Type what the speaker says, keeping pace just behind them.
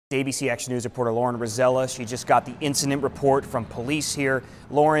ABC Action News reporter Lauren Rosella. She just got the incident report from police here.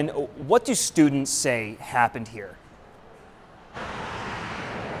 Lauren, what do students say happened here?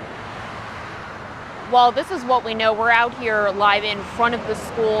 Well, this is what we know. We're out here live in front of the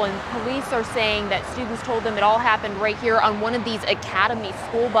school, and police are saying that students told them it all happened right here on one of these academy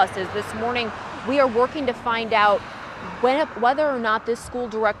school buses. This morning, we are working to find out whether or not this school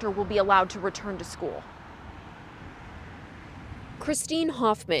director will be allowed to return to school. Christine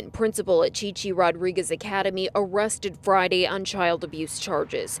Hoffman, principal at Chichi Rodriguez Academy, arrested Friday on child abuse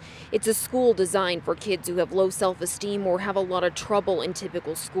charges. It's a school designed for kids who have low self-esteem or have a lot of trouble in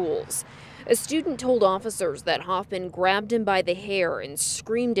typical schools. A student told officers that Hoffman grabbed him by the hair and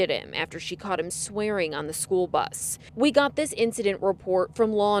screamed at him after she caught him swearing on the school bus. We got this incident report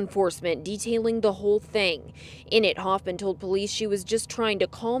from law enforcement detailing the whole thing. In it, Hoffman told police she was just trying to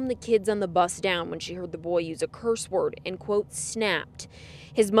calm the kids on the bus down when she heard the boy use a curse word and, quote, snapped.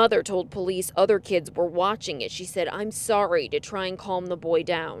 His mother told police other kids were watching it. She said, "I'm sorry," to try and calm the boy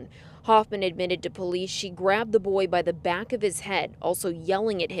down. Hoffman admitted to police she grabbed the boy by the back of his head, also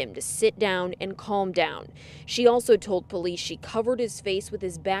yelling at him to sit down and calm down. She also told police she covered his face with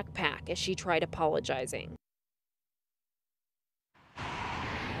his backpack as she tried apologizing.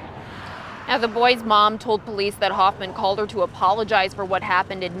 Now, the boy's mom told police that Hoffman called her to apologize for what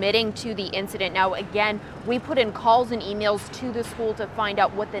happened, admitting to the incident. Now, again, we put in calls and emails to the school to find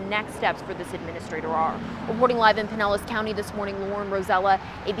out what the next steps for this administrator are. Reporting live in Pinellas County this morning, Lauren Rosella,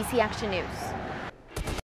 ABC Action News.